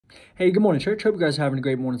Hey, good morning, church. Hope you guys are having a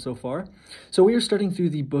great morning so far. So we are studying through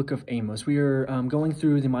the book of Amos. We are going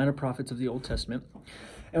through the minor prophets of the Old Testament,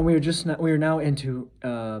 and we are now into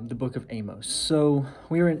the book of Amos. So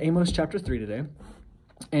we are in Amos chapter 3 today,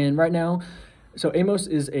 and right now, so Amos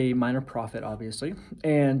is a minor prophet, obviously,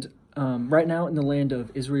 and right now in the land of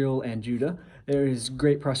Israel and Judah, there is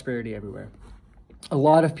great prosperity everywhere. A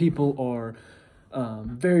lot of people are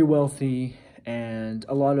very wealthy, and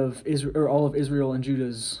all of Israel and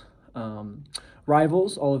Judah's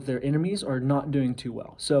rivals, all of their enemies, are not doing too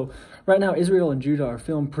well. So right now, Israel and Judah are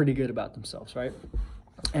feeling pretty good about themselves, right?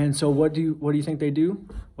 And so what do you think they do?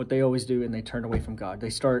 What they always do, and they turn away from God. They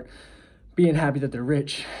start being happy that they're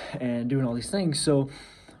rich and doing all these things. So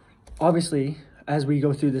obviously, as we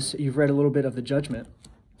go through this, you've read a little bit of the judgment.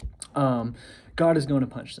 God is going to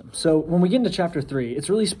punish them. So when we get into chapter 3, it's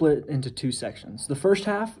really split into two sections. The first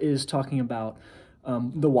half is talking about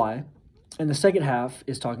the why, and the second half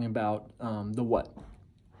is talking about the what.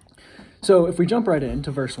 So if we jump right into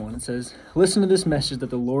verse 1, it says, "Listen to this message that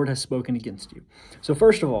the Lord has spoken against you." So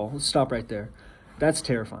first of all, let's stop right there. That's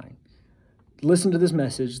terrifying. Listen to this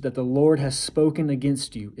message that the Lord has spoken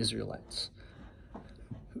against you, Israelites.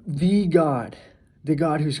 The God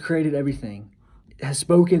who's created everything, has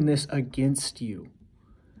spoken this against you.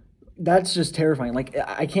 That's just terrifying. Like,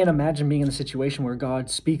 I can't imagine being in a situation where God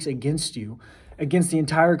speaks against you, against the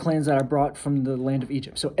entire clans that are brought from the land of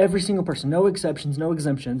Egypt. So every single person, no exceptions, no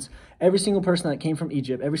exemptions, every single person that came from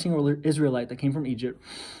Egypt, every single Israelite that came from Egypt,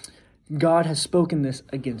 God has spoken this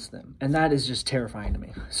against them. And that is just terrifying to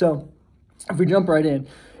me. So if we jump right in,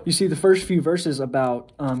 you see the first few verses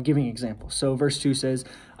about giving examples. So verse 2 says,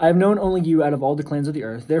 "I have known only you out of all the clans of the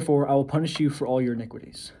earth, therefore I will punish you for all your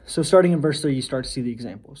iniquities." So starting in verse 3, you start to see the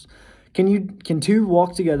examples. Can two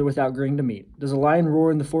walk together without agreeing to meet? Does a lion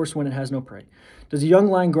roar in the forest when it has no prey? Does a young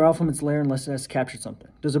lion growl from its lair unless it has captured something?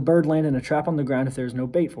 Does a bird land in a trap on the ground if there is no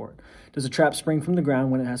bait for it? Does a trap spring from the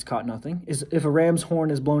ground when it has caught nothing? If a ram's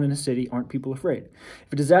horn is blown in a city, aren't people afraid?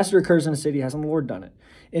 If a disaster occurs in a city, hasn't the Lord done it?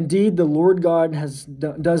 Indeed, the Lord God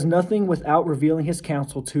does nothing without revealing his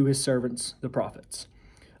counsel to his servants, the prophets.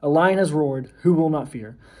 A lion has roared, who will not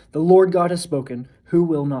fear? The Lord God has spoken, who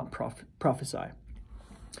will not prophesy?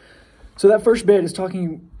 So that first bit is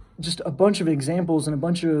talking just a bunch of examples and a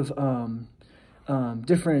bunch of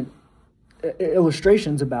different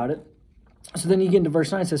illustrations about it. So then you get into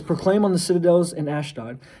verse 9, it says, "Proclaim on the citadels in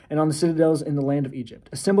Ashdod and on the citadels in the land of Egypt.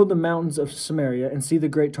 Assemble the mountains of Samaria and see the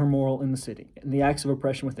great turmoil in the city and the acts of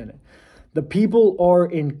oppression within it. The people are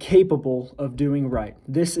incapable of doing right.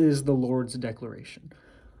 This is the Lord's declaration."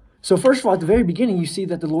 So first of all, at the very beginning, you see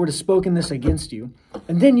that the Lord has spoken this against you.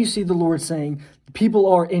 And then you see the Lord saying, people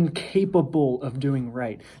are incapable of doing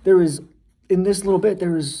right. There is, in this little bit,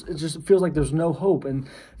 it just feels like there's no hope and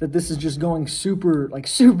that this is just going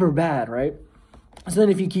super bad, right? So then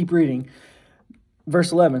if you keep reading,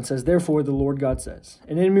 verse 11 says, "Therefore the Lord God says,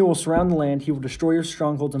 an enemy will surround the land, he will destroy your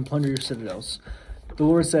strongholds and plunder your citadels." The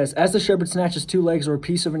Lord says, "As the shepherd snatches 2 legs or a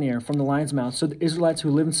piece of an ear from the lion's mouth, so the Israelites who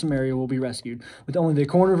live in Samaria will be rescued with only the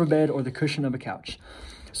corner of a bed or the cushion of a couch."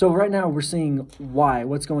 So right now we're seeing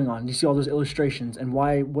what's going on. You see all those illustrations and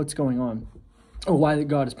what's going on, or why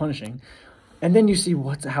God is punishing. And then you see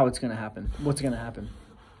how it's going to happen, what's going to happen.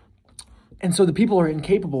 And so the people are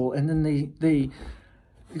incapable, and then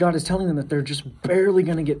God is telling them that they're just barely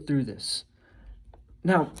going to get through this.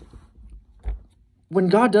 Now, when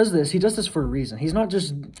God does this, he does this for a reason. He's not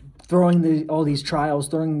just throwing all these trials,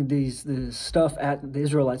 throwing this stuff at the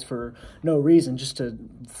Israelites for no reason, just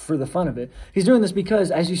for the fun of it. He's doing this because,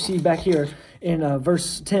 as you see back here in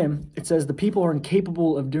verse 10, it says, "The people are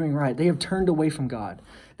incapable of doing right. They have turned away from God.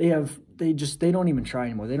 They don't even try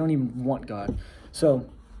anymore. They don't even want God." So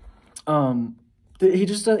he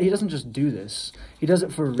doesn't just do this. He does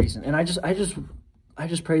it for a reason. And I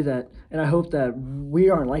just pray that, and I hope that we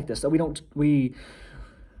aren't like this, that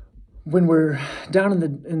when we're down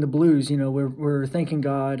in the blues, we're thanking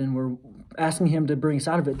God and we're asking him to bring us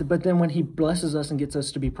out of it. But then when he blesses us and gets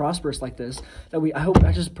us to be prosperous like this,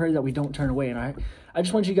 I just pray that we don't turn away. And I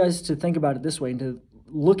just want you guys to think about it this way and to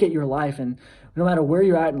look at your life, and no matter where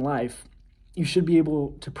you're at in life, you should be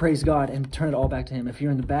able to praise God and turn it all back to him. If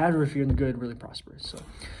you're in the bad or if you're in the good, really prosperous. So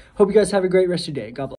hope you guys have a great rest of your day. God bless.